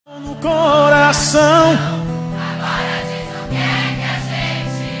coração. Agora diz o que a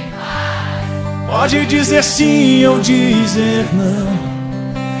gente faz. Pode dizer sim ou dizer não.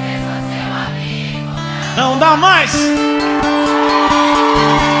 Ser só seu amigo Não dá mais.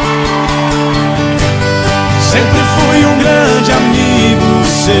 Sempre fui um grande amigo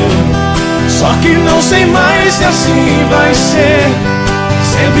seu, só que não sei mais se assim vai ser.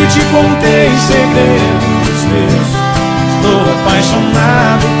 Sempre te contei segredos meus, estou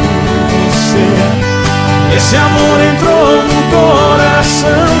apaixonado por você. Esse amor entrou no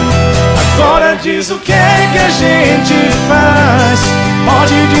coração. Agora diz o que a gente faz.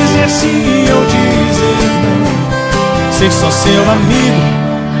 Pode dizer sim ou dizer não. Ser só seu amigo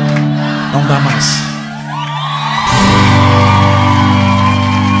não dá mais.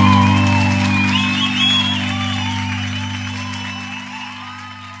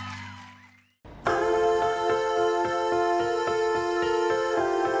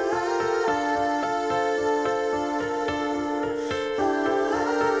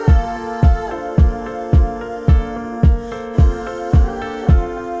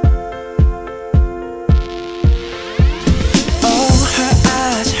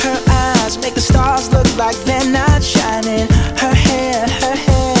 Like they're not shining. Her hair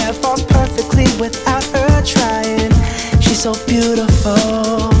falls perfectly without her trying. She's so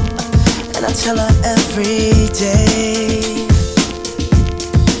beautiful, and I tell her every day.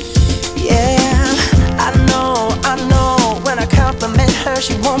 Yeah, I know, when I compliment her,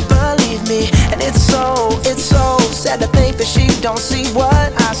 she won't believe me. And it's so sad to think that she don't see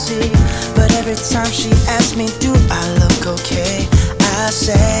what I see. But every time she asks me, do I look okay, I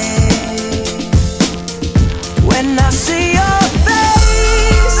say, when I see your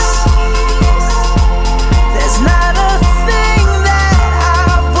face, there's not a thing that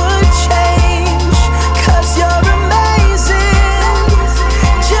I would change. 'Cause you're amazing,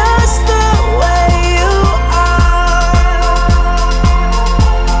 just the way you are.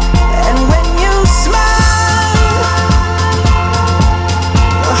 And when you smile,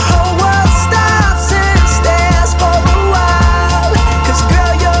 the whole world stops and stares for a while. 'Cause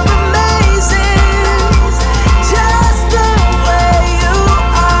girl, you're amazing, just the way you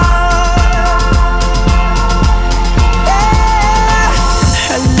are. Yeah.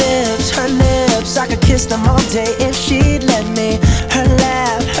 Her lips, I could kiss them all day if she'd let me. Her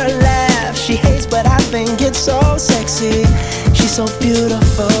laugh, she hates but I think it's so sexy. She's so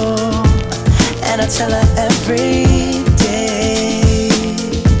beautiful, and I tell her every day.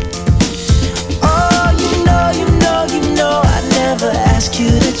 Oh, you know I never ask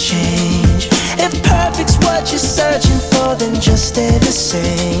you to change. If perfect's what you're searching for, then just stay the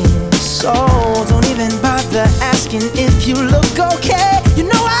same. So don't even bother asking if you look okay. You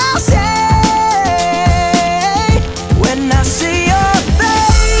know I'll say, when I see your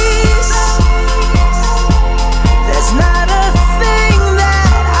face, there's not a thing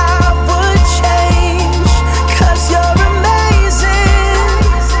that I would change. 'Cause you're amazing,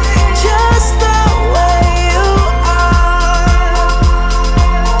 just the way you are.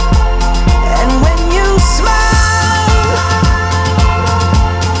 And when you smile,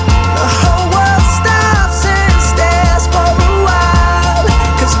 the whole world stops and stares for a while.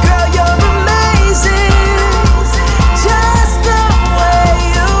 'Cause girl, you're amazing, just the way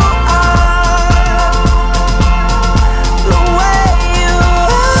you are. The way you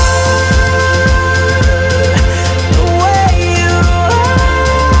are, the way you are.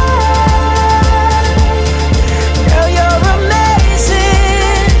 Girl, you're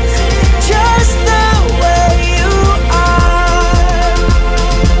amazing, just the way you are.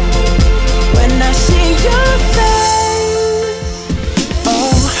 When I see your face,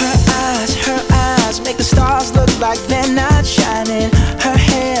 oh, her eyes make the stars look like they're not shining. Her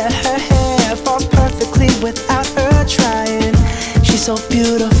hair falls perfectly without her trying. She's so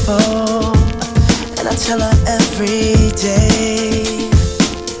beautiful, and I tell her every day.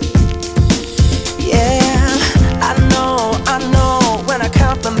 Yeah, I know, when I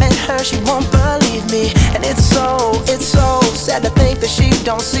compliment her, she won't believe me. And it's so sad to think that she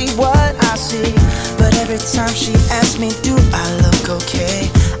don't see what I see. But every time she asks me, do I look okay,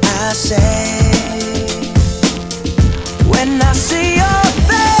 I say, when I see your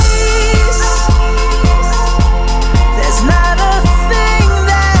face, there's not a thing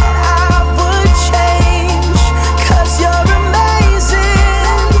that I would change. 'Cause you're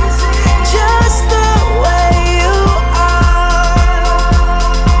amazing, just the way you are.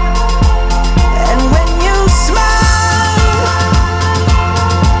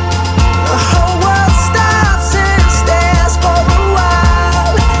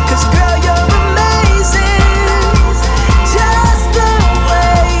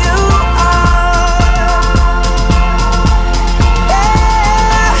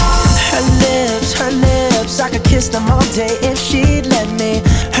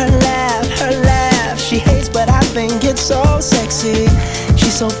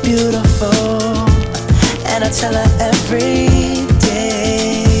 so beautiful, and I tell her every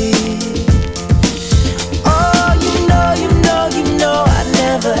day. Oh, you know I'd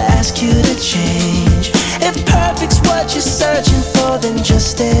never ask you to change. If perfect's what you're searching for, then just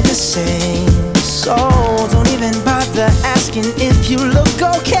stay the same.